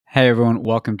Hey everyone,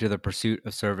 welcome to the Pursuit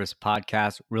of Service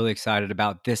podcast. Really excited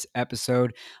about this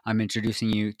episode. I'm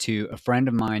introducing you to a friend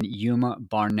of mine, Yuma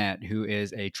Barnett, who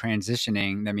is a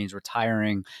transitioning, that means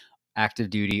retiring, active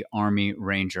duty Army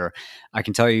Ranger. I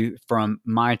can tell you from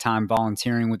my time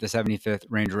volunteering with the 75th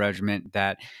Ranger Regiment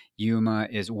that Yuma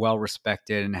is well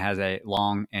respected and has a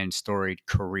long and storied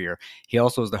career. He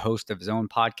also is the host of his own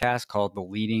podcast called the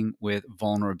Leading with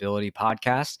Vulnerability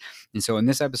podcast. And so in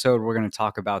this episode, we're going to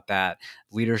talk about that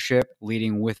leadership,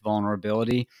 leading with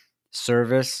vulnerability,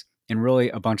 service, and really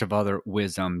a bunch of other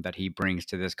wisdom that he brings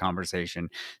to this conversation.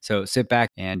 So sit back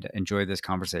and enjoy this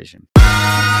conversation.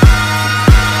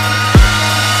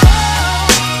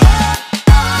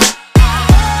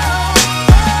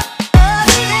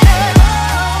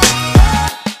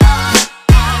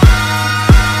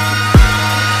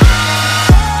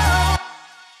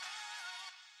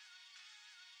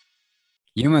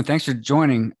 Yuma, thanks for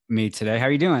joining me today. How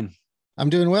are you doing? I'm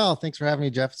doing well. Thanks for having me,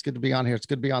 Jeff. It's good to be on here. It's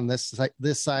good to be on this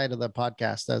side of the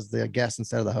podcast as the guest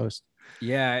instead of the host.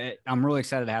 Yeah, I'm really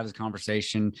excited to have this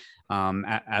conversation.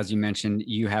 As you mentioned,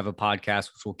 you have a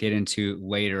podcast, which we'll get into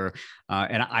later.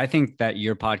 And I think that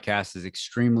your podcast is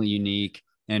extremely unique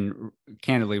and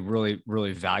candidly, really,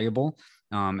 really valuable,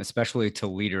 especially to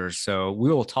leaders. So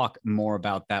we will talk more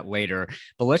about that later.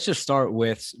 But let's just start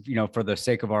with, for the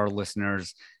sake of our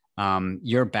listeners,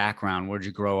 your background. Where'd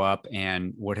you grow up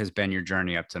and what has been your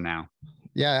journey up to now?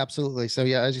 Yeah, absolutely. So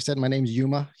yeah, as you said, my name's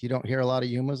Yuma. You don't hear a lot of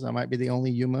Yumas. I might be the only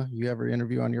Yuma you ever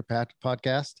interview on your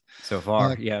podcast. So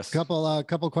far, yes.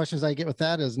 Couple questions I get with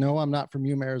that is no, I'm not from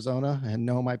Yuma, Arizona, and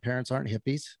no, my parents aren't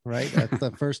hippies. Right, that's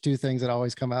the first two things that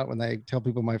always come out when they tell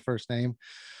people my first name.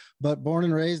 But born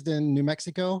and raised in New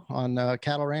Mexico on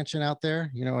cattle ranching out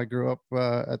there. I grew up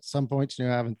at some points,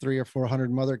 having 300 or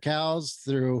 400 mother cows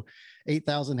through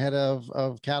 8,000 head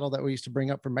of cattle that we used to bring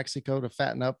up from Mexico to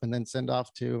fatten up and then send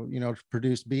off to, to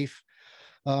produce beef.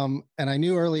 And I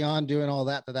knew early on doing all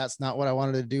that that's not what I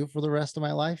wanted to do for the rest of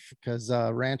my life because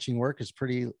ranching work is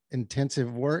pretty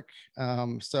intensive work.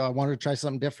 So I wanted to try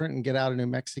something different and get out of New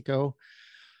Mexico.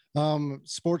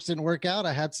 Sports didn't work out.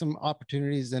 I had some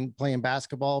opportunities in playing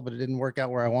basketball, but it didn't work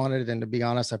out where I wanted. And to be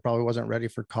honest, I probably wasn't ready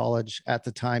for college at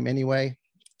the time anyway.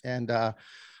 And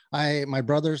my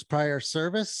brother's prior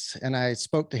service, and I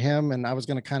spoke to him, and I was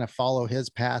going to kind of follow his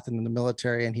path into the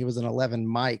military. And he was an 11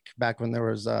 Mike back when there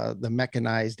was the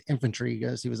mechanized infantry,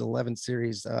 because he was 11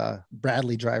 series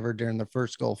Bradley driver during the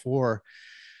first Gulf War.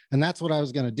 And that's what I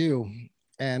was going to do.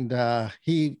 And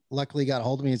he luckily got a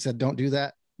hold of me and said, "Don't do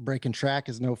that. Breaking track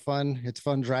is no fun. It's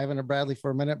fun driving a Bradley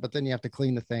for a minute, but then you have to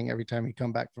clean the thing every time you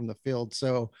come back from the field."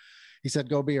 So he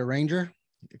said, "Go be a Ranger,"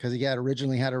 because he had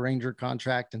originally had a Ranger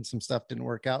contract and some stuff didn't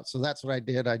work out. So that's what I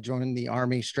did. I joined the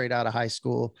Army straight out of high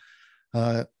school.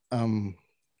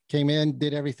 Came in,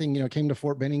 did everything, came to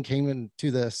Fort Benning, came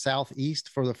into the Southeast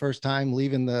for the first time,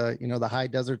 leaving the high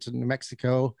deserts of New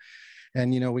Mexico.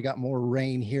 And, we got more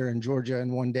rain here in Georgia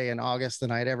in one day in August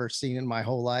than I'd ever seen in my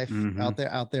whole life.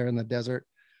 out there in the desert.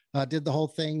 Did the whole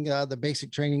thing, the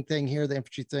basic training thing here, the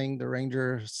infantry thing, the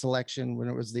Ranger selection when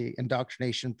it was the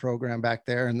indoctrination program back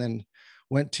there, and then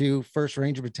went to 1st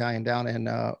Ranger Battalion down in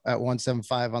at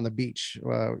 175 on the beach,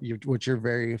 which you're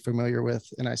very familiar with.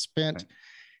 And I spent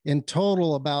in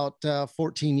total about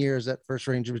 14 years at 1st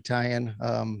Ranger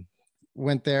Battalion.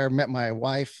 Went there, met my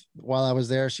wife while I was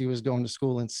there. She was going to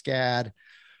school in SCAD.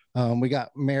 We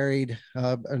got married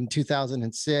in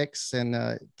 2006,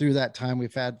 and through that time,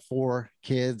 we've had 4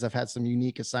 kids. I've had some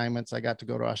unique assignments. I got to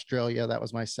go to Australia. That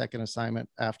was my second assignment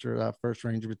after 1st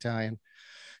Ranger Battalion.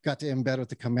 Got to embed with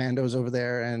the commandos over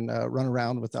there and run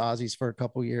around with the Aussies for a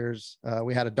couple years.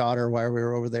 We had a daughter while we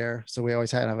were over there, so we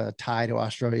always had a tie to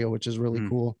Australia, which is really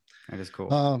cool. That is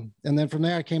cool. And then from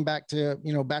there, I came back to,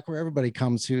 back where everybody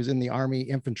comes who's in the Army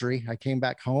infantry. I came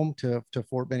back home to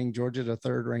Fort Benning, Georgia, to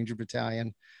 3rd Ranger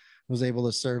Battalion. Was able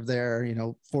to serve there,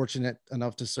 fortunate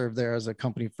enough to serve there as a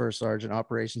company first sergeant,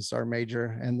 operations sergeant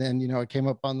major. And then, I came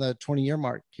up on the 20-year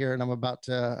mark here, and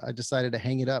I decided to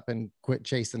hang it up and quit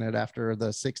chasing it after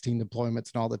the 16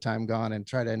 deployments and all the time gone, and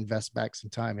try to invest back some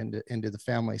time into the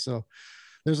family. So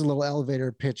there's a little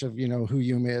elevator pitch of, who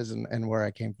Yuma is and where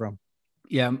I came from.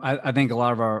 Yeah, I think a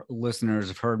lot of our listeners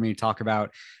have heard me talk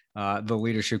about the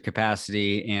leadership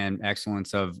capacity and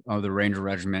excellence of the Ranger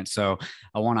Regiment. So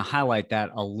I want to highlight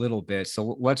that a little bit.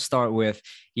 So let's start with,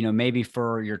 maybe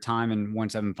for your time in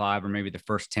 175 or maybe the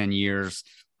first 10 years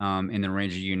in the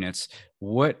Ranger units,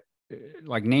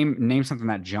 name something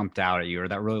that jumped out at you or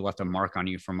that really left a mark on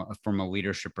you from a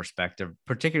leadership perspective,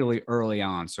 particularly early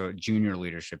on. So junior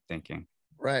leadership thinking.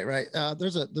 Right.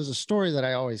 There's a story that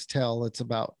I always tell. It's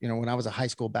about, when I was a high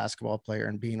school basketball player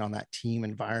and being on that team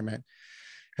environment.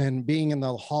 And being in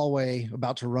the hallway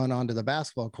about to run onto the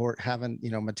basketball court, having,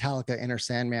 Metallica, Enter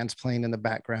Sandman's playing in the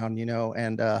background,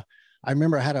 and I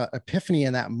remember I had an epiphany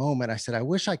in that moment. I said, I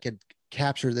wish I could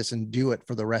capture this and do it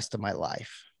for the rest of my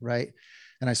life. Right.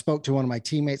 And I spoke to one of my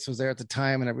teammates who was there at the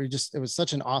time, and it was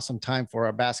such an awesome time for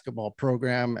our basketball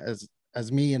program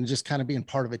as me, and just kind of being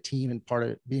part of a team and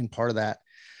being part of that.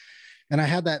 And I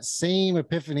had that same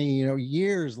epiphany,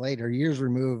 years later, years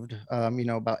removed,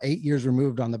 about 8 years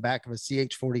removed, on the back of a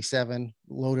CH-47,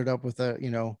 loaded up with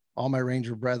all my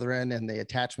Ranger brethren and the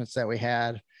attachments that we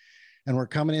had. And we're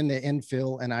coming into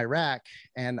infill in Iraq.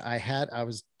 And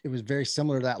it was very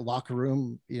similar to that locker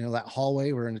room, that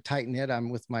hallway. We're in a tight knit. I'm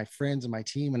with my friends and my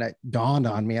team. And it dawned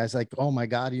on me. I was like, oh my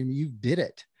God, you did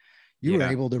it. You were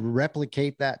able to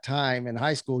replicate that time in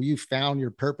high school. You found your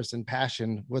purpose and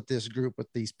passion with this group, with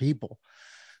these people,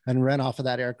 and ran off of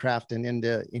that aircraft and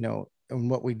into, and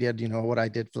what we did, what I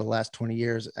did for the last 20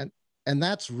 years. And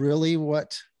that's really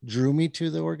what drew me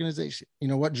to the organization.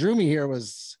 What drew me here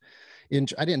was,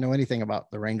 I didn't know anything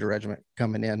about the Ranger Regiment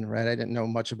coming in, right? I didn't know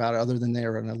much about it other than they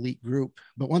were an elite group.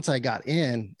 But once I got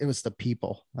in, it was the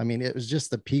people. I mean, it was just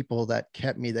the people that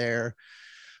kept me there.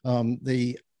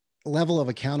 The level of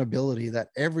accountability that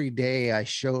every day I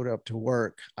showed up to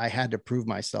work, I had to prove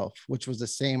myself, which was the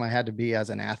same I had to be as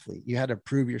an athlete. You had to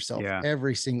prove yourself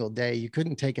every single day. You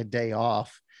couldn't take a day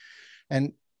off.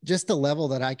 And just the level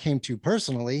that I came to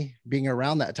personally, being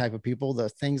around that type of people, the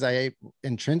things I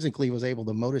intrinsically was able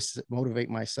to motivate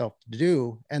myself to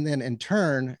do. And then in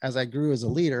turn, as I grew as a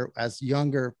leader, as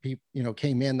younger people,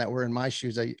 came in that were in my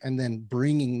shoes, and then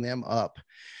bringing them up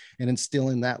and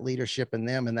instilling that leadership in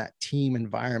them and that team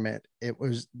environment,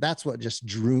 that's what just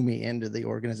drew me into the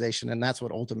organization. And that's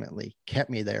what ultimately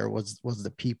kept me there was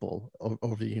the people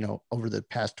over the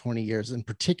past 20 years, and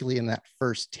particularly in that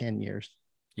first 10 years.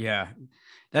 Yeah,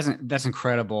 that's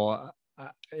incredible.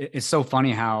 It's so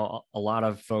funny how a lot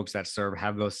of folks that serve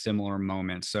have those similar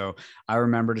moments. So I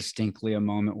remember distinctly a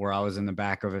moment where I was in the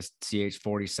back of a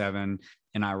CH-47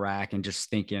 in Iraq and just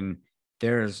thinking,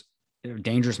 there's a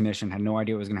dangerous mission, had no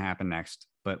idea what was going to happen next,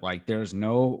 but like, there's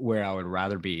nowhere I would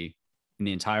rather be in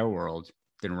the entire world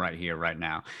than right here, right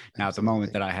now. Now, at the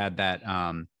moment that I had that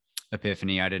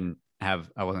epiphany, I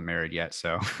wasn't married yet.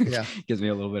 So it gives me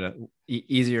a little bit of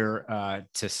easier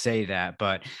to say that.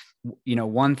 But,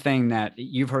 one thing that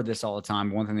you've heard this all the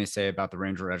time, one thing they say about the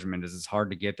Ranger Regiment is it's hard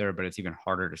to get there, but it's even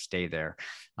harder to stay there.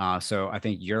 So I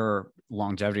think your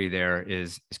longevity there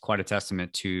is quite a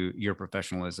testament to your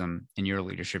professionalism and your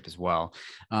leadership as well.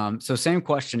 So same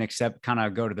question, except kind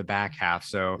of go to the back half.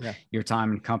 So your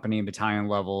time in company and battalion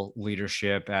level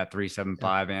leadership at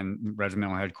 375 and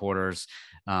regimental headquarters.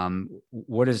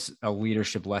 What is a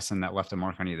leadership lesson that left a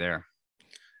mark on you there?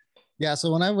 Yeah.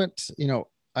 So when I went,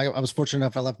 I was fortunate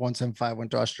enough, I left 175,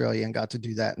 went to Australia and got to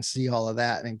do that and see all of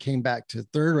that, and came back to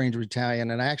 3rd Ranger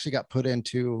Battalion. And I actually got put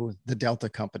into the Delta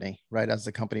Company, right, as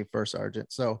the company first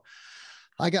sergeant. So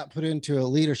I got put into a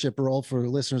leadership role. For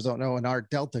listeners don't know, and our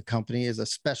Delta Company is a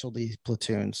specialty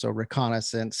platoon. So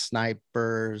reconnaissance,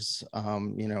 snipers,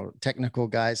 technical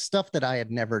guys, stuff that I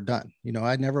had never done.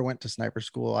 I never went to sniper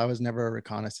school. I was never a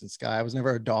reconnaissance guy. I was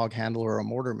never a dog handler or a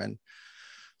mortarman.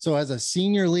 So as a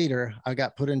senior leader, I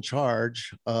got put in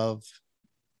charge of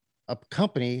a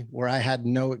company where I had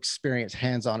no experience,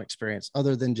 hands-on experience,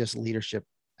 other than just leadership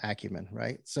acumen,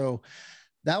 right? So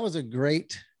that was a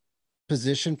great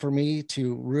position for me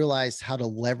to realize how to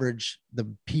leverage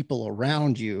the people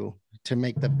around you to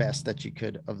make the best that you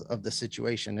could of the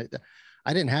situation.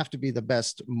 I didn't have to be the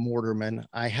best mortarman.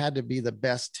 I had to be the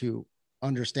best to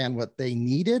understand what they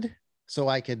needed, so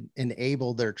I could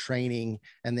enable their training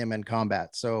and them in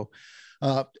combat. So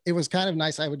it was kind of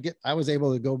nice. I was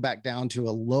able to go back down to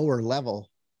a lower level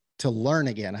to learn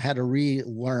again. I had to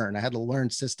relearn. I had to learn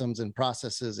systems and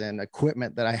processes and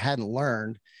equipment that I hadn't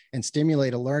learned, and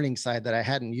stimulate a learning side that I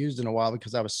hadn't used in a while,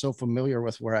 because I was so familiar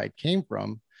with where I came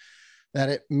from, that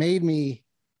it made me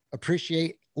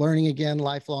appreciate learning again,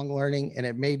 lifelong learning. And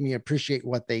it made me appreciate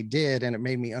what they did. And it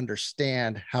made me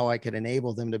understand how I could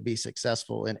enable them to be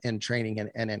successful in training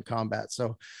and in combat.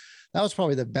 So that was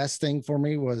probably the best thing for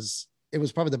me. It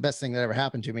was probably the best thing that ever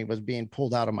happened to me, was being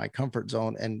pulled out of my comfort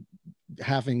zone and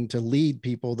having to lead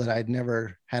people that I'd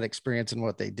never had experience in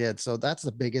what they did. So that's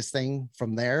the biggest thing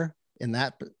from there, in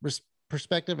that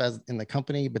perspective, as in the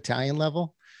company battalion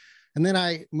level. And then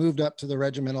I moved up to the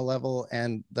regimental level,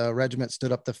 and the regiment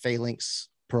stood up the Phalanx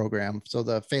program. So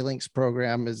the Phalanx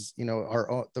program is,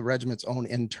 the regiment's own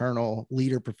internal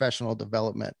leader professional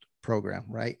development program,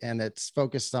 right? And it's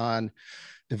focused on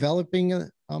developing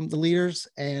the leaders,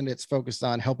 and it's focused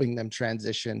on helping them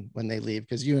transition when they leave.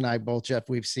 Because you and I both, Jeff,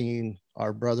 we've seen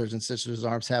our brothers and sisters in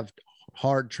arms have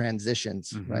hard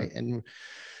transitions, right? And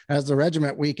as the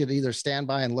regiment, we could either stand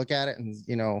by and look at it and,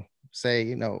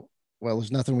 say, well,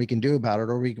 there's nothing we can do about it,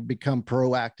 or we could become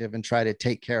proactive and try to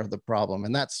take care of the problem.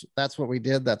 And that's what we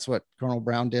did. That's what Colonel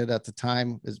Brown did at the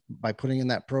time, is by putting in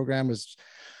that program. Is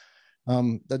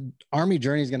the Army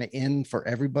journey is going to end for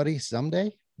everybody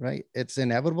someday, right? It's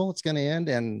inevitable. It's going to end,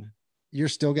 and you're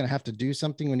still going to have to do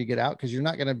something when you get out, because you're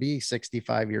not going to be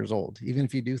 65 years old. Even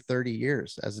if you do 30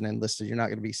 years as an enlisted, you're not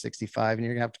going to be 65, and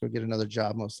you're going to have to go get another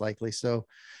job most likely. So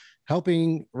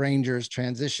helping Rangers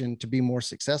transition to be more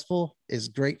successful is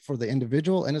great for the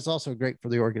individual, and it's also great for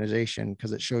the organization,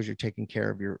 because it shows you're taking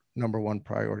care of your number one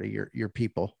priority, your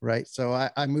people, right? So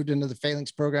I moved into the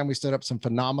Phalanx program. We stood up some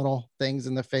phenomenal things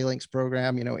in the Phalanx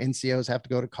program. NCOs have to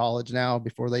go to college now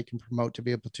before they can promote to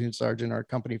be a platoon sergeant or a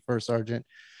company first sergeant.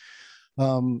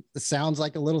 It sounds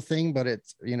like a little thing, but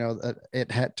it's,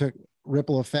 it took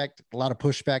ripple effect, a lot of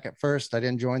pushback at first. I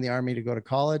didn't join the Army to go to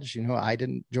college. I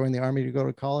didn't join the Army to go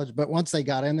to college, but once they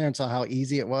got in there and saw how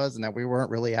easy it was, and that we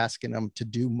weren't really asking them to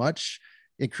do much,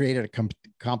 it created a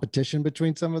competition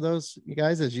between some of those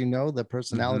guys. As the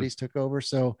personalities took over.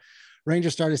 So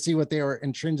Rangers started to see what they were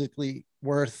intrinsically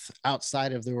worth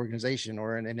outside of the organization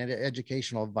or in an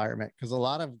educational environment. Because a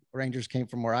lot of Rangers came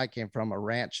from where I came from, a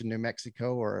ranch in New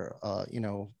Mexico, or,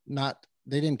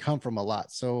 they didn't come from a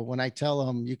lot. So when I tell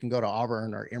them you can go to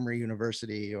Auburn or Emory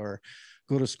University or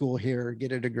go to school here,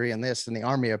 get a degree in this, and the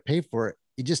Army will pay for it,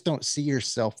 you just don't see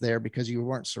yourself there because you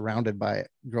weren't surrounded by it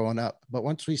growing up. But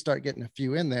once we start getting a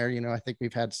few in there, I think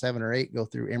we've had 7 or 8 go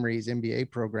through Emory's MBA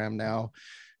program now.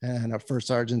 And our first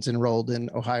sergeant's enrolled in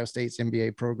Ohio State's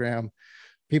MBA program.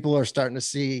 People are starting to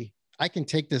see, I can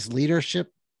take this leadership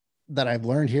that I've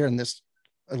learned here in this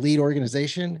elite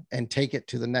organization and take it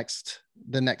to the next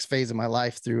phase of my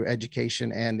life through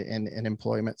education and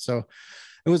employment. So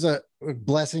it was a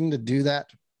blessing to do that,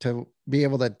 to be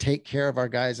able to take care of our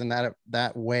guys in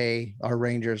that way, our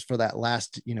Rangers, for that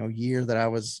last, year that I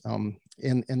was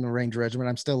in the Ranger Regiment.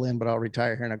 I'm still in, but I'll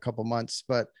retire here in a couple months.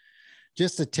 But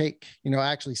just to take,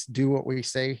 actually do what we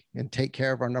say and take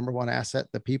care of our number one asset,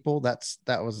 the people, that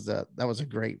was a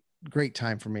great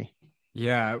time for me.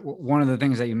 Yeah. One of the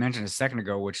things that you mentioned a second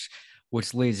ago,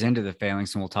 which leads into the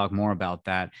Phalanx, and we'll talk more about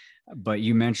that. But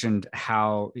you mentioned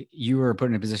how you were put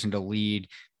in a position to lead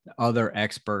other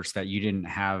experts that you didn't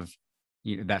have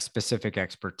that specific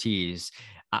expertise.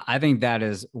 I think that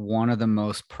is one of the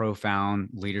most profound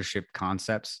leadership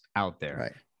concepts out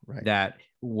there. Right. That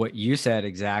what you said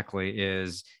exactly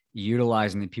is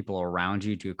utilizing the people around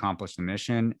you to accomplish the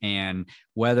mission, and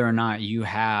whether or not you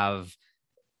have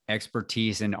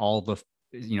expertise in all the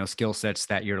skill sets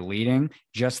that you're leading,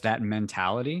 just that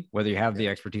mentality, whether you have the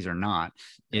expertise or not,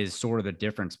 is sort of the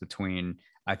difference between,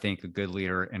 I think, a good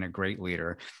leader and a great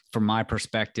leader. From my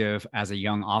perspective, as a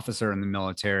young officer in the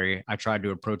military, I tried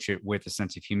to approach it with a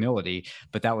sense of humility,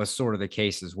 but that was sort of the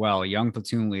case as well. A young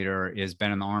platoon leader has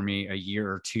been in the Army a year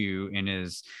or two and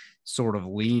is sort of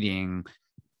leading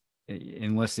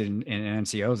enlisted in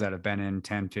NCOs that have been in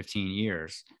 10, 15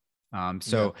 years.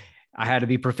 I had to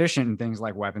be proficient in things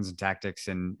like weapons and tactics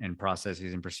and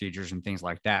processes and procedures and things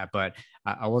like that. But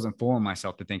I wasn't fooling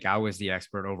myself to think I was the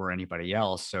expert over anybody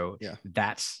else. So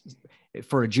that's,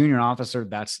 for a junior officer,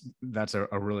 that's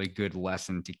a really good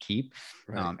lesson to keep.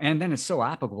 Right. And then it's so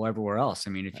applicable everywhere else. I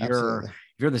mean, if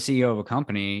you're the CEO of a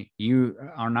company, you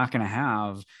are not going to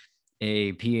have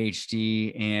a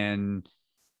PhD in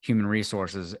human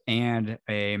resources and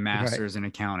a master's in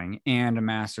accounting and a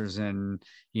master's in,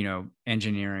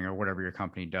 engineering or whatever your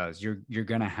company does. You're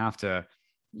going to have to,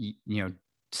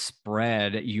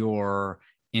 spread your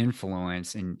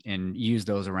influence and use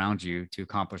those around you to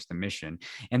accomplish the mission.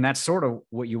 And that's sort of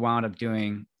what you wound up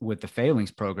doing with the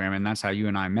Phalanx program. And that's how you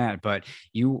and I met. But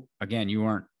you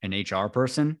weren't an HR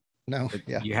person. No.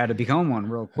 You had to become one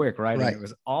real quick, right? And it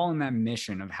was all in that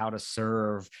mission of how to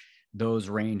serve those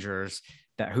Rangers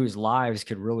whose lives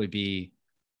could really be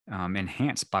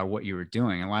enhanced by what you were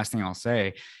doing. And last thing I'll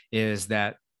say is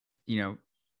that,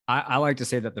 I like to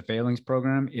say that the Phalanx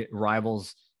program, it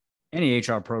rivals any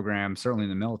HR program, certainly in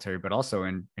the military, but also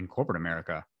in corporate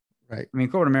America. Right. I mean,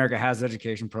 corporate America has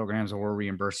education programs or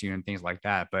reimburse you and things like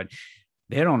that, but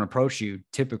they don't approach you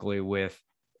typically with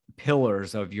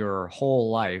pillars of your whole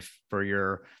life for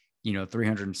your,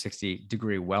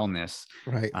 360-degree wellness.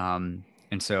 Right.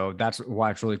 And so that's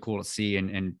why it's really cool to see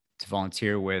and to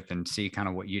volunteer with and see kind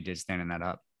of what you did standing that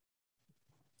up.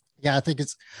 Yeah, I think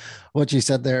it's what you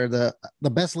said there. The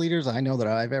best leaders I know that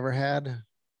I've ever had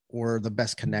were the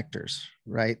best connectors,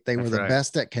 right? They were That's the right.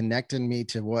 best at connecting me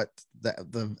to what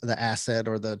the asset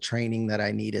or the training that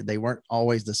I needed. They weren't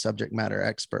always the subject matter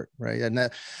expert, right? And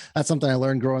that's something I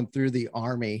learned growing through the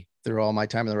Army, through all my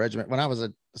time in the regiment. When I was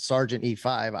a sergeant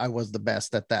E5, I was the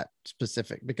best at that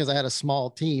specific because I had a small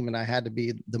team and I had to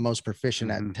be the most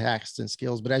proficient at tasks and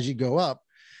skills. But as you go up,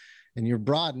 and you're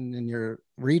broadened and your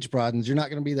reach broadens, you're not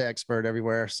going to be the expert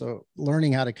everywhere. So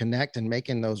learning how to connect and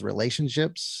making those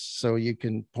relationships so you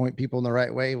can point people in the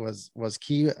right way was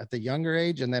key at the younger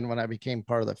age. And then when I became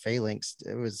part of the Phalanx,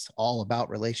 it was all about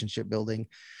relationship building.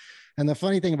 And the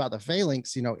funny thing about the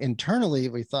Phalanx, internally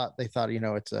they thought,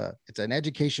 it's an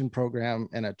education program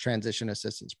and a transition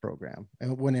assistance program.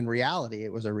 And when in reality,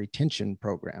 it was a retention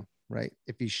program, right?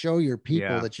 If you show your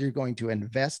people that you're going to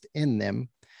invest in them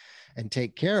and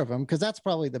take care of them, because that's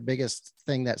probably the biggest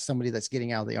thing that somebody that's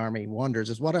getting out of the Army wonders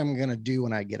is what I'm going to do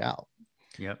when I get out.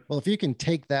 Yep. Well, if you can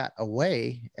take that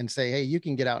away and say, hey, you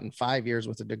can get out in 5 years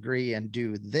with a degree and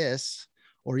do this,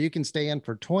 or you can stay in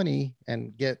for 20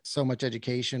 and get so much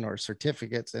education or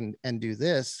certificates and do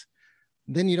this,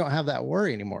 then you don't have that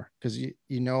worry anymore because you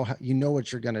know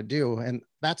what you're going to do. And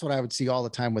that's what I would see all the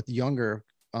time with younger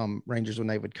Rangers when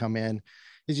they would come in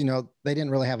is, they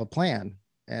didn't really have a plan.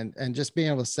 And just being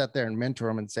able to sit there and mentor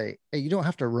them and say, hey, you don't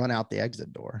have to run out the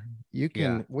exit door. You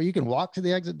can walk to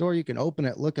the exit door. You can open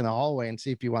it, look in the hallway and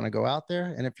see if you want to go out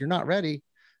there. And if you're not ready,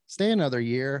 stay another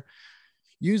year,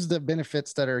 use the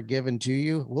benefits that are given to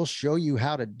you. We'll show you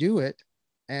how to do it.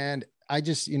 And I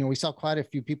just, we saw quite a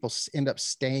few people end up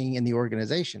staying in the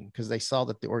organization because they saw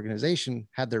that the organization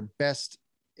had their best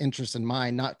interest in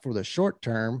mind, not for the short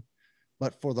term,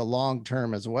 but for the long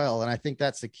term as well. And I think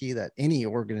that's the key that any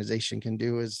organization can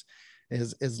do is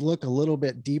look a little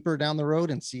bit deeper down the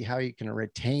road and see how you can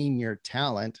retain your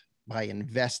talent by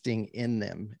investing in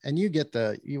them. And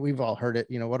we've all heard it,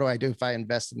 what do I do if I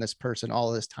invest in this person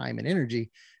all this time and energy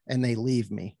and they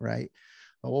leave me, right?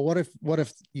 Well, what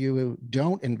if you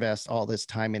don't invest all this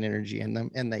time and energy in them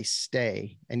and they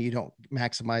stay and you don't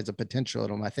maximize the potential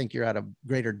of them? I think you're at a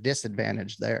greater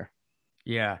disadvantage there.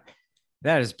 Yeah.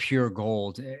 That is pure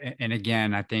gold. And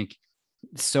again, I think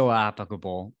so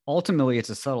applicable. Ultimately,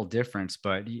 it's a subtle difference,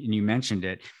 but you mentioned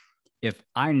it. If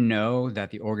I know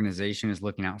that the organization is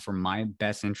looking out for my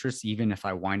best interests, even if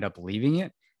I wind up leaving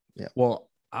it, well,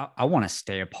 I want to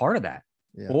stay a part of that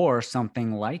or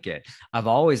something like it. I've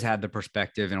always had the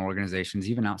perspective in organizations,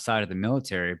 even outside of the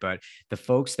military, but the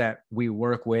folks that we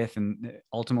work with and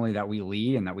ultimately that we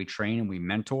lead and that we train and we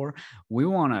mentor, we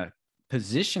want to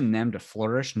position them to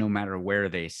flourish no matter where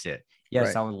they sit.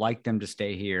 Yes, I would like them to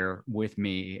stay here with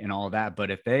me and all that.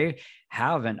 But if they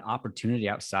have an opportunity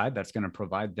outside that's going to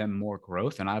provide them more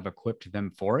growth and I've equipped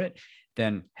them for it,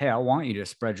 then, hey, I want you to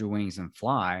spread your wings and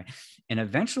fly. And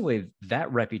eventually that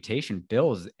reputation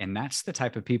builds. And that's the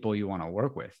type of people you want to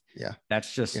work with. Yeah.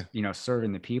 That's just,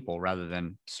 serving the people rather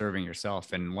than serving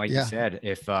yourself. And like you said,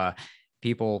 if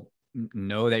people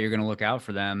know that you're going to look out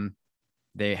for them,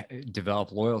 they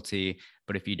develop loyalty.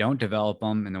 But if you don't develop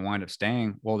them and they wind up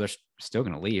staying, well, they're still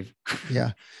going to leave.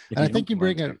 Yeah. And I think you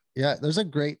bring it. Yeah. There's a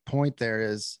great point there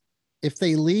is if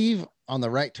they leave on the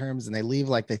right terms and they leave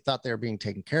like they thought they were being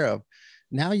taken care of,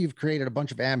 now you've created a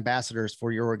bunch of ambassadors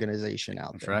for your organization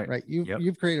out there, right?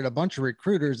 You've created a bunch of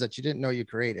recruiters that you didn't know you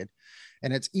created.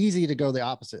 And it's easy to go the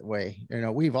opposite way.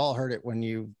 We've all heard it when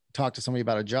you talk to somebody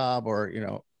about a job or,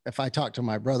 if I talk to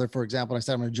my brother, for example, and I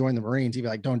said, I'm going to join the Marines, he'd be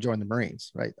like, don't join the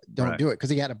Marines, right? Don't do it.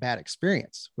 Cause he had a bad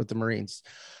experience with the Marines.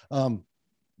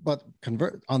 But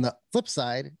convert on the flip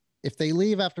side, if they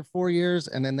leave after 4 years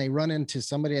and then they run into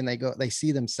somebody and they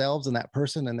see themselves in that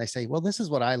person and they say, well, this is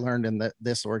what I learned in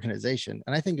this organization.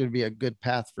 And I think it would be a good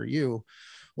path for you.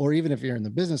 Or even if you're in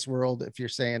the business world, if you're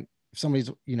saying, if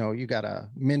somebody's, you got a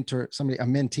mentor, a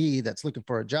mentee that's looking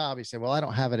for a job, you say, well, I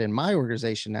don't have it in my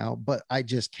organization now, but I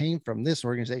just came from this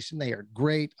organization. They are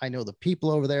great. I know the people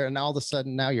over there. And all of a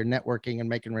sudden now you're networking and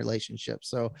making relationships.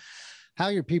 So how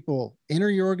your people enter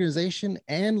your organization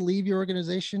and leave your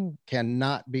organization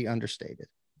cannot be understated.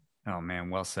 Oh man,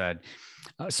 well said.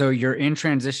 So you're in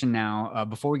transition now.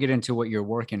 Before we get into what you're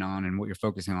working on and what you're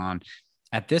focusing on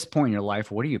at this point in your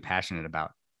life, what are you passionate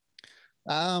about?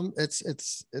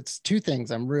 It's two things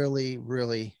I'm really,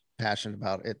 really passionate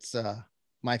about. It's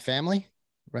my family,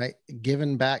 right?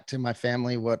 Giving back to my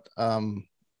family what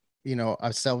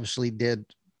I selfishly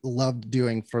loved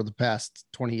doing for the past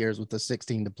 20 years with the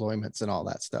 16 deployments and all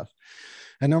that stuff.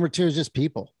 And number two is just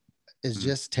people. Is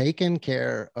just taking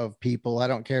care of people. I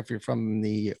don't care if you're from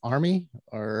the Army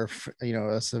or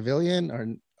a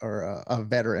civilian or a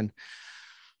veteran.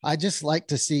 I just like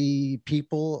to see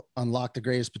people unlock the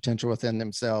greatest potential within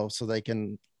themselves so they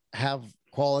can have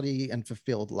quality and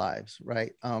fulfilled lives,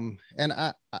 right? And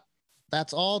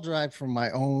that's all derived from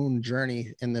my own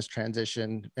journey in this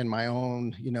transition and my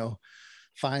own,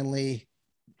 finally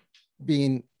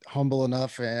being humble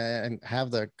enough and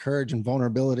have the courage and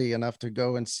vulnerability enough to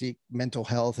go and seek mental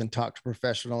health and talk to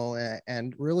professional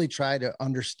and really try to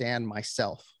understand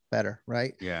myself better,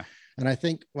 right? Yeah. And I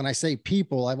think when I say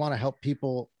people, I want to help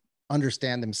people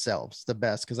understand themselves the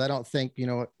best, because I don't think,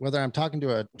 whether I'm talking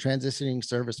to a transitioning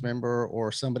service member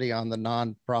or somebody on the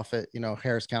nonprofit,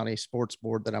 Harris County Sports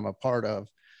Board that I'm a part of,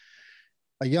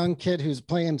 a young kid who's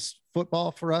playing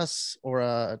football for us or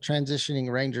a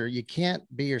transitioning ranger, you can't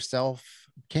be yourself,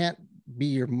 can't be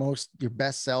your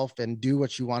best self and do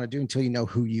what you want to do until you know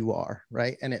who you are,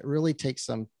 right? And it really takes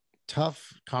some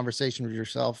tough conversation with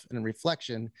yourself and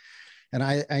reflection. And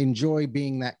I enjoy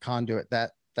being that conduit,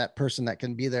 that person that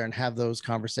can be there and have those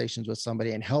conversations with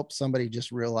somebody and help somebody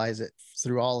just realize it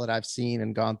through all that I've seen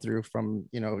and gone through, from,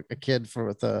 a kid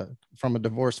from a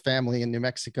divorced family in New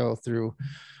Mexico through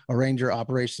a Ranger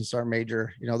Operations Sergeant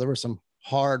Major. There was some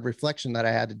hard reflection that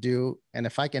I had to do. And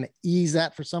if I can ease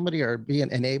that for somebody or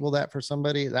enable that for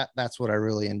somebody, that's what I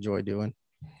really enjoy doing.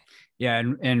 Yeah.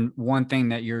 And one thing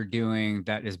that you're doing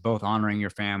that is both honoring your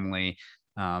family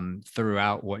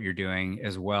throughout what you're doing,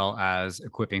 as well as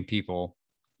equipping people,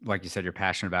 like you said, you're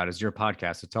passionate about, is your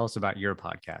podcast. So tell us about your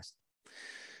podcast.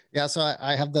 Yeah, so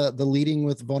I have the Leading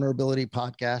with Vulnerability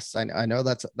podcast. I know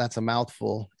that's a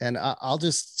mouthful, and I'll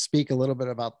just speak a little bit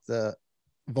about the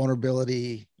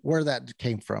vulnerability, where that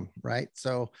came from, right?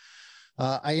 So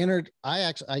I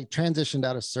transitioned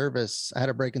out of service. I had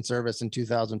a break in service in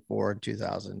 2004 and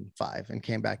 2005 and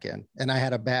came back in, and I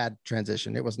had a bad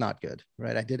transition. It was not good,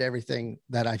 right? I did everything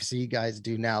that I see guys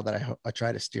do now that I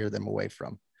try to steer them away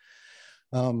from.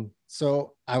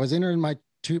 So I was entering my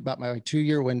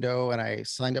 2-year window, and I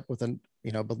signed up with a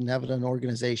benevolent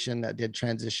organization that did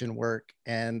transition work.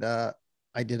 And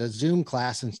I did a Zoom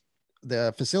class, and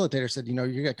the facilitator said, you're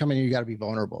going to come in, you got to be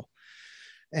vulnerable.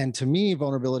 And to me,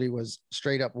 vulnerability was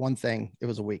straight up one thing. It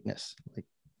was a weakness,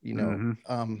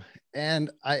 and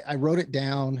I wrote it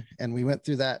down, and we went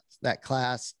through that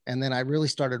class. And then I really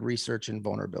started researching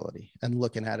vulnerability and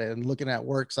looking at it and looking at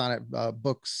works on it,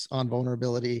 books on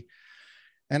vulnerability.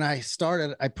 And I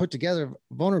put together,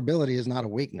 vulnerability is not a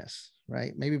weakness,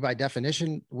 right? Maybe by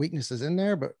definition, weakness is in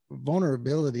there, but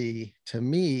vulnerability, to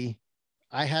me,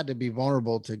 I had to be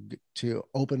vulnerable to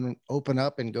open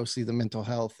up and go see the mental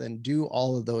health and do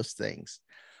all of those things.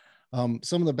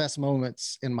 Some of the best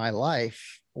moments in my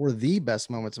life, or the best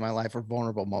moments in my life, are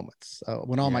vulnerable moments.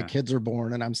 When all my kids are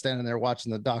born and I'm standing there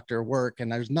watching the doctor work, and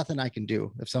there's nothing I can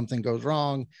do if something goes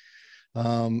wrong.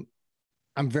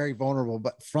 I'm very vulnerable,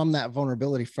 but from that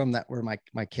vulnerability, where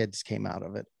my kids came out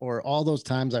of it, or all those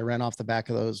times I ran off the back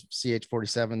of those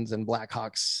CH-47s and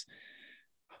Blackhawks,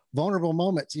 vulnerable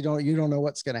moments. You don't know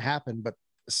what's going to happen, but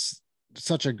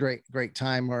such a great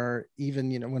time. Or even,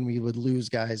 when we would lose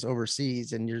guys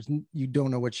overseas and you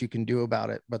don't know what you can do about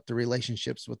it, but the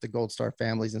relationships with the Gold Star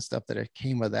families and stuff that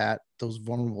came of that, those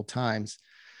vulnerable times,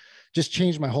 just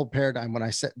changed my whole paradigm when I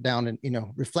sat down and,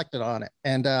 reflected on it.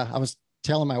 And I was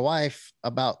telling my wife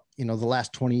about, the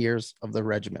last 20 years of the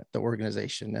regiment, the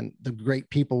organization, and the great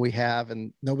people we have,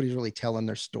 and nobody's really telling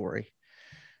their story.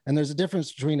 And there's a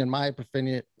difference between, in my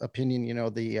opinion,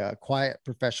 the quiet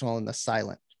professional and the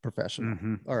silent professional.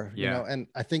 And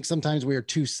I think sometimes we are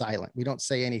too silent. We don't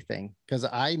say anything, because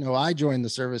I know I joined the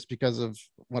service because of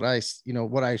what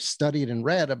I studied and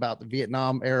read about the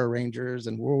Vietnam era Rangers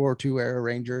and World War II era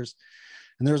Rangers.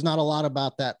 And there's not a lot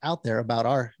about that out there about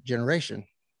our generation.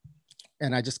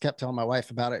 And I just kept telling my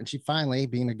wife about it. And she finally,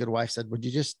 being a good wife, said, would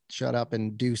you just shut up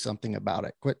and do something about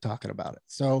it? Quit talking about it.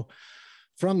 So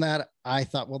from that, I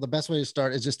thought, well, the best way to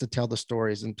start is just to tell the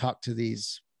stories and talk to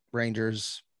these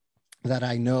Rangers that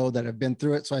I know that have been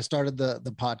through it. So I started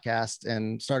the podcast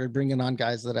and started bringing on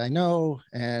guys that I know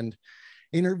and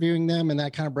interviewing them. And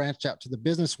that kind of branched out to the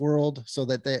business world, so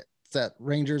that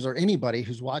Rangers or anybody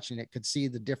who's watching it could see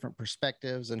the different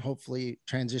perspectives, and hopefully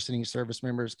transitioning service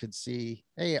members could see,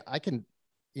 hey, I can,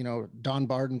 Don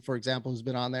Barden, for example, who's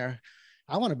been on there.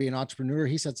 I want to be an entrepreneur.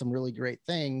 He said some really great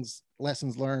things,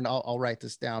 lessons learned. I'll write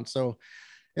this down. So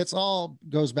it's all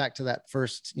goes back to that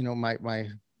first,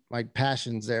 my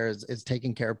passions there is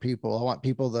taking care of people. I want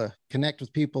people to connect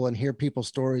with people and hear people's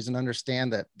stories and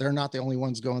understand that they're not the only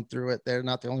ones going through it. They're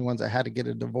not the only ones that had to get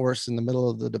a divorce in the middle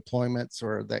of the deployments,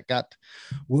 or that got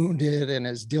wounded and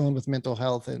is dealing with mental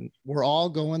health. And we're all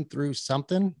going through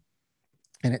something,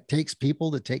 and it takes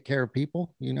people to take care of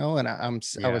people, and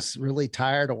I was really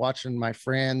tired of watching my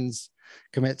friends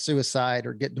commit suicide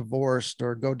or get divorced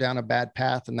or go down a bad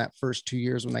path in that first 2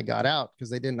 years when they got out, because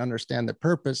they didn't understand the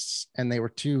purpose and they were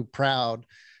too proud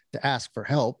to ask for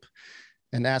help.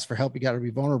 And to ask for help, you got to be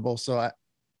vulnerable. So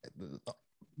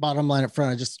bottom line up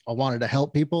front, I wanted to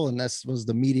help people, and this was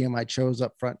the medium I chose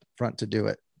up front to do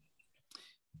it.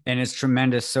 And it's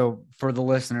tremendous. So for the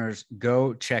listeners,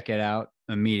 go check it out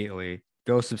immediately.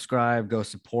 Go subscribe, go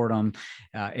support them.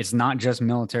 It's not just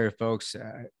military folks.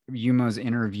 Yuma's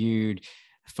interviewed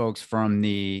folks from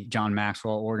the John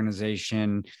Maxwell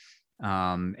organization,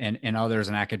 and others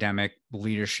in academic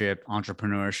leadership,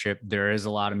 entrepreneurship. There is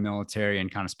a lot of military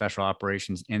and kind of special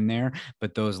operations in there,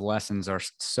 but those lessons are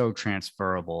so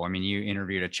transferable. I mean, you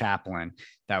interviewed a chaplain.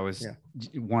 That was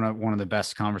one of the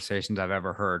best conversations I've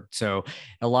ever heard. So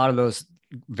a lot of those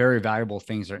very valuable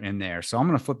things are in there. So I'm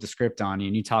going to flip the script on you.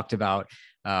 And you talked about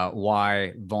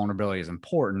why vulnerability is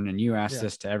important. And you asked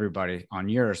this to everybody on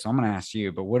yours. So I'm going to ask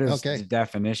you, but what is the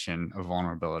definition of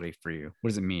vulnerability for you? What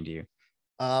does it mean to you?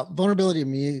 Vulnerability to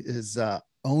me is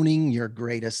owning your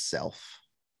greatest self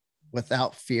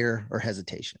without fear or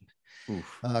hesitation.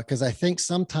 Because I think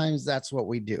sometimes that's what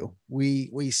we do.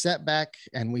 We set back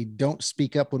and we don't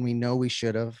speak up when we know we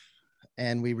should have,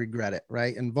 and we regret it,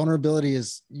 right? And vulnerability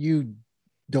is you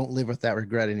don't live with that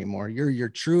regret anymore. You're your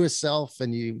truest self,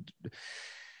 and you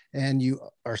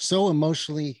are so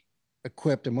emotionally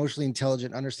equipped, emotionally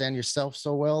intelligent, understand yourself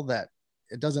so well that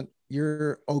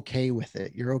you're okay with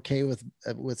it. You're okay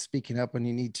with speaking up when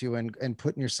you need to, and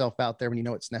putting yourself out there when you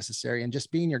know it's necessary, and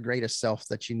just being your greatest self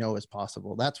that you know is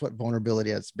possible. That's what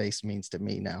vulnerability at its base means to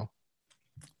me now.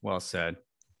 Well said.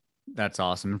 That's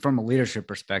awesome. And from a leadership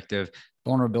perspective,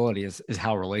 vulnerability is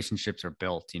how relationships are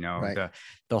built. Right.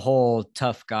 The whole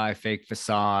tough guy, fake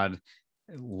facade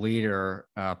leader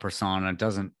persona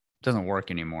doesn't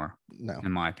work anymore. No,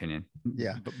 in my opinion.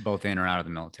 Yeah. Both in or out of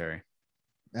the military.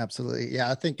 Absolutely.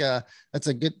 Yeah. I think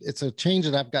it's a change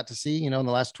that I've got to see, in the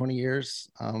last 20 years,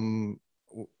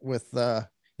 with,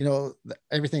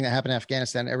 everything that happened in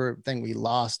Afghanistan, everything we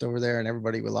lost over there and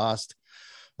everybody we lost.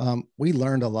 We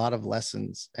learned a lot of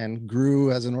lessons and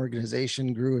grew as an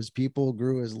organization, grew as people,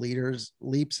 grew as leaders,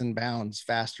 leaps and bounds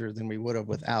faster than we would have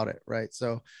without it. Right.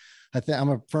 So I think I'm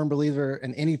a firm believer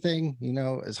in anything,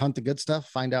 is hunt the good stuff,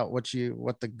 find out what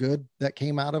the good that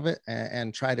came out of it,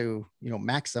 and try to,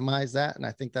 maximize that. And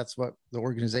I think that's what the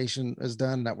organization has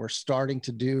done, that we're starting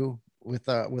to do with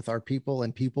our people,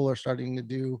 and people are starting to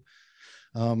do.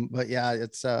 But yeah,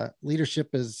 it's leadership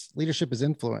is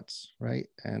influence, right?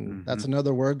 And that's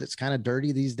another word that's kind of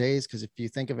dirty these days, because if you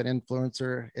think of an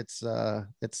influencer, it's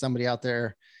somebody out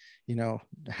there,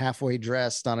 halfway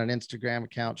dressed on an Instagram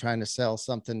account trying to sell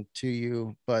something to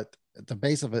you. But at the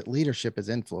base of it, leadership is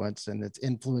influence, and it's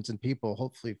influencing people,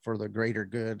 hopefully for the greater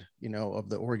good, of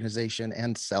the organization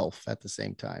and self at the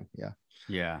same time. Yeah.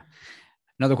 Yeah.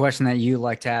 Another question that you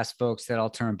like to ask folks that I'll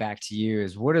turn back to you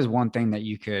is, what is one thing that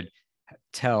you could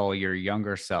tell your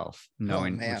younger self,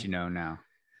 knowing what you know now?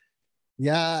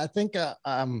 Yeah, I think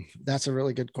that's a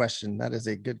really good question. That is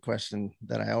a good question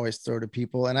that I always throw to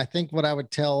people. And I think what I would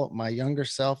tell my younger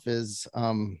self is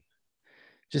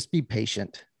just be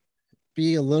patient,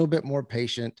 be a little bit more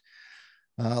patient.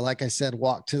 Like I said,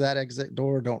 walk to that exit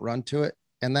door, don't run to it.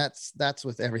 And that's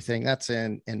with everything. That's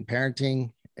in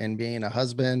parenting and being a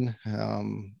husband,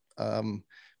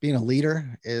 being a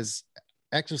leader, is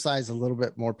exercise a little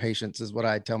bit more patience, is what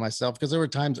I tell myself. Because there were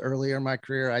times earlier in my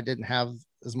career I didn't have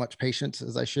as much patience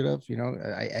as I should have.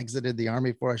 I exited the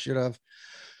Army before I should have.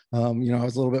 I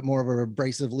was a little bit more of an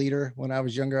abrasive leader when I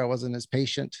was younger. I wasn't as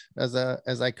patient as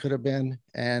I could have been.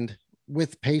 And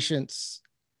with patience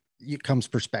comes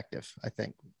perspective, I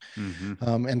think.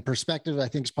 And perspective, I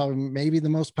think, is probably maybe the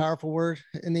most powerful word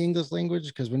in the English language,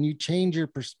 because when you change your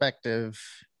perspective,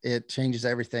 it changes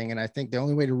everything. And I think the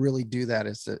only way to really do that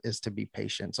is to be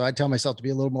patient. So I tell myself to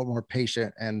be a little more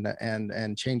patient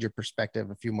and change your perspective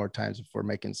a few more times before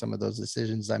making some of those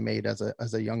decisions I made as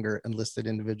a younger enlisted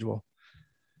individual.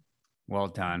 Well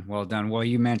done. Well done. Well,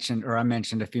 I mentioned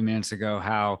a few minutes ago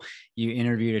how you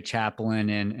interviewed a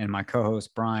chaplain, and my co-host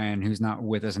Brian, who's not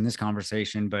with us in this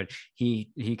conversation, but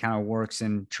he kind of works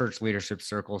in church leadership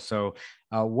circles. So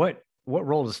what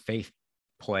role does faith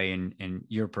play in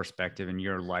your perspective, in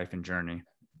your life and journey?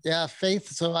 Yeah, faith.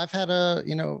 So I've had a,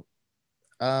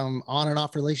 on and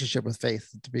off relationship with faith,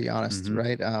 to be honest.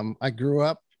 Right. I grew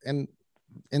up in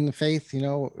the faith,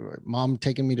 mom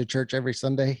taking me to church every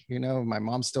Sunday. My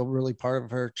mom's still really part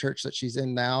of her church that she's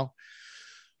in now.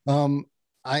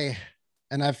 I've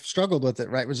struggled with it,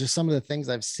 right? It was just some of the things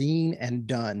I've seen and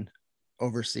done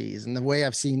overseas, and the way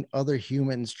I've seen other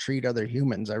humans treat other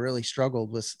humans. I really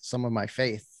struggled with some of my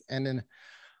faith. And then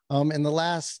in the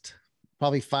last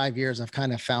probably 5 years, I've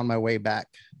kind of found my way back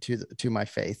to my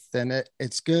faith, and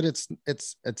it's good.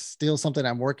 It's still something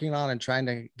I'm working on and trying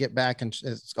to get back. And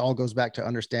it all goes back to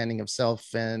understanding of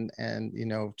self, and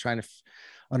trying to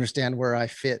understand where I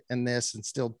fit in this, and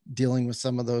still dealing with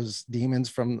some of those demons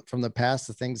from the past,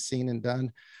 the things seen and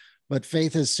done. But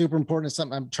faith is super important. It's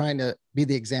something I'm trying to be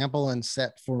the example and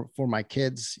set for my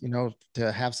kids,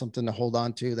 to have something to hold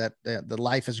on to, that the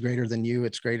life is greater than you.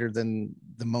 It's greater than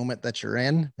the moment that you're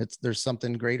in. There's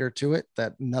something greater to it,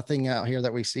 that nothing out here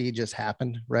that we see just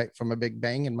happened right from a big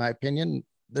bang. In my opinion,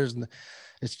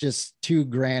 it's just too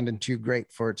grand and too great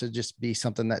for it to just be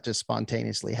something that just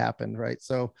spontaneously happened. Right.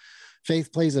 So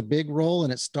faith plays a big role,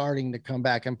 and it's starting to come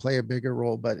back and play a bigger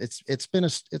role, but it's been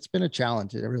a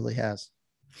challenge. It really has.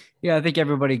 Yeah, I think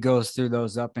everybody goes through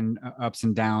those ups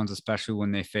and downs, especially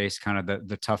when they face kind of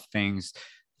the tough things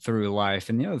through life.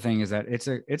 And the other thing is that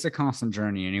it's a constant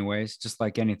journey, anyways. Just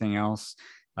like anything else,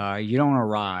 you don't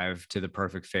arrive to the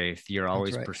perfect faith. You're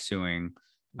always pursuing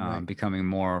becoming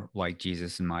more like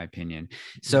Jesus, in my opinion.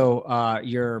 So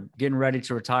you're getting ready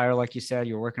to retire, like you said.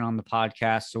 You're working on the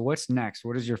podcast. So what's next?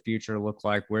 What does your future look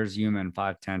like? Where's Yuma in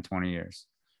 5, 10, 20 years?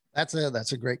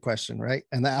 That's a great question, right?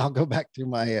 And I'll go back to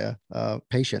my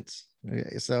patience.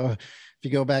 So if you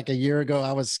go back a year ago,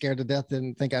 I was scared to death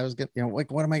and think I was going to,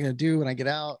 like, what am I going to do when I get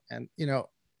out? And,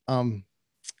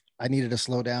 I needed to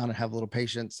slow down and have a little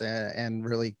patience, and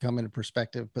really come into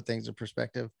perspective, put things in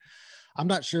perspective. I'm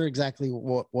not sure exactly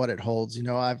what it holds.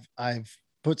 I've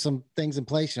put some things in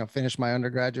place, finished my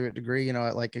undergraduate degree,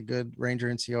 at like a good Ranger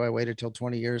NCO. I waited till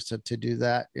 20 years to do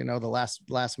that, the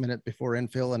last minute before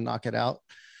infill, and knock it out.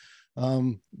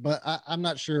 But I'm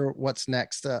not sure what's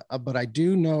next, but I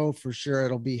do know for sure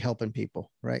it'll be helping people,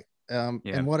 right?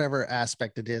 In whatever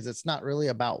aspect it is. It's not really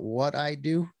about what I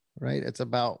do, right? It's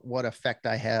about what effect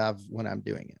I have when I'm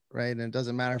doing it, right? And it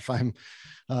doesn't matter if I'm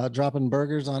dropping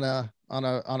burgers on a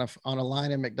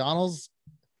line in McDonald's.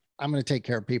 I'm going to take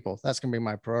care of people. That's going to be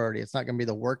my priority. It's not going to be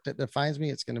the work that defines me.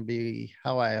 It's going to be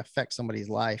how I affect somebody's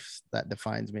life that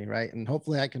defines me, right? And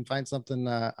hopefully I can find something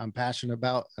I'm passionate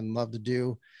about and love to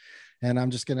do. And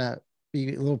I'm just going to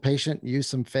be a little patient, use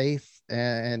some faith,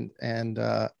 and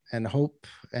hope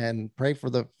and pray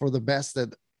for the best,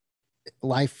 that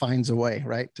life finds a way,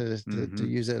 right? To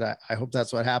use it. I hope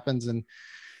that's what happens. And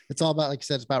it's all about, like you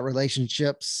said, it's about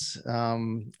relationships.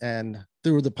 And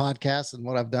through the podcast and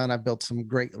what I've done, I've built some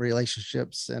great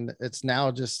relationships, and it's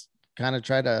now just kind of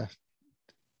try to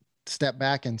step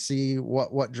back and see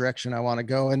what direction I want to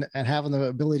go, and having the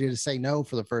ability to say no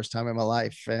for the first time in my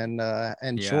life, and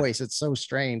choice. It's so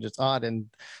strange. It's odd. And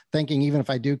thinking, even if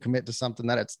I do commit to something,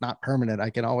 that it's not permanent, I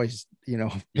can always,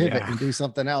 pivot and do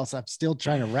something else. I'm still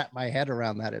trying to wrap my head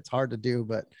around that. It's hard to do,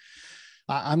 but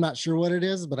I'm not sure what it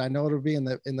is, but I know it'll be in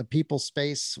the people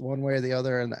space one way or the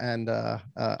other. And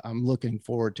I'm looking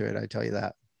forward to it. I tell you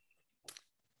that.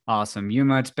 Awesome.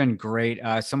 Yuma, it's been great.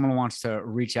 Someone wants to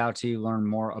reach out to you, learn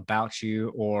more about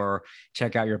you, or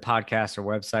check out your podcast or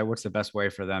website. What's the best way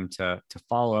for them to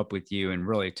follow up with you and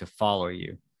really to follow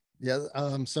you? Yeah.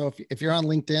 So if you're on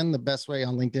LinkedIn, the best way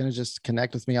on LinkedIn is just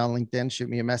connect with me on LinkedIn, shoot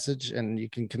me a message, and you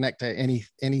can connect to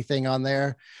anything on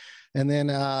there. And then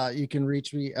you can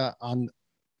reach me on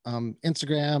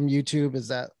Instagram, YouTube is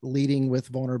at Leading with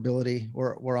Vulnerability.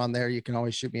 We're on there. You can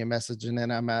always shoot me a message. And then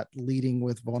I'm at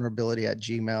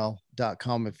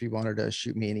leadingwithvulnerability@gmail.com if you wanted to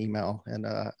shoot me an email. And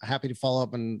happy to follow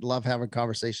up, and love having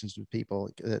conversations with people.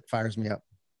 It fires me up.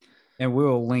 And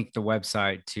we'll link the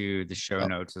website to the show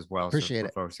notes as well. Appreciate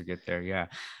it. Folks to get there. Yeah.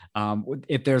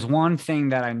 If there's one thing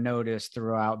that I noticed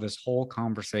throughout this whole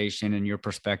conversation and your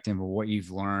perspective of what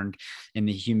you've learned and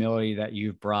the humility that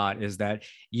you've brought, is that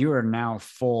you are now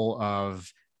full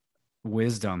of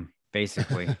wisdom,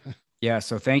 basically. Yeah.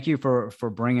 So thank you for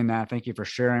bringing that. Thank you for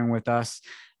sharing with us.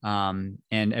 And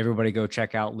everybody go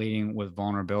check out Leading with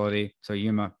Vulnerability. So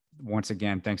Yuma, once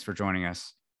again, thanks for joining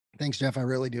us. Thanks, Jeff. I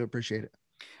really do appreciate it.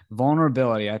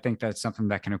 Vulnerability, I think that's something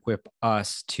that can equip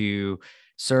us to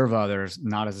serve others,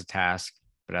 not as a task,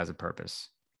 but as a purpose.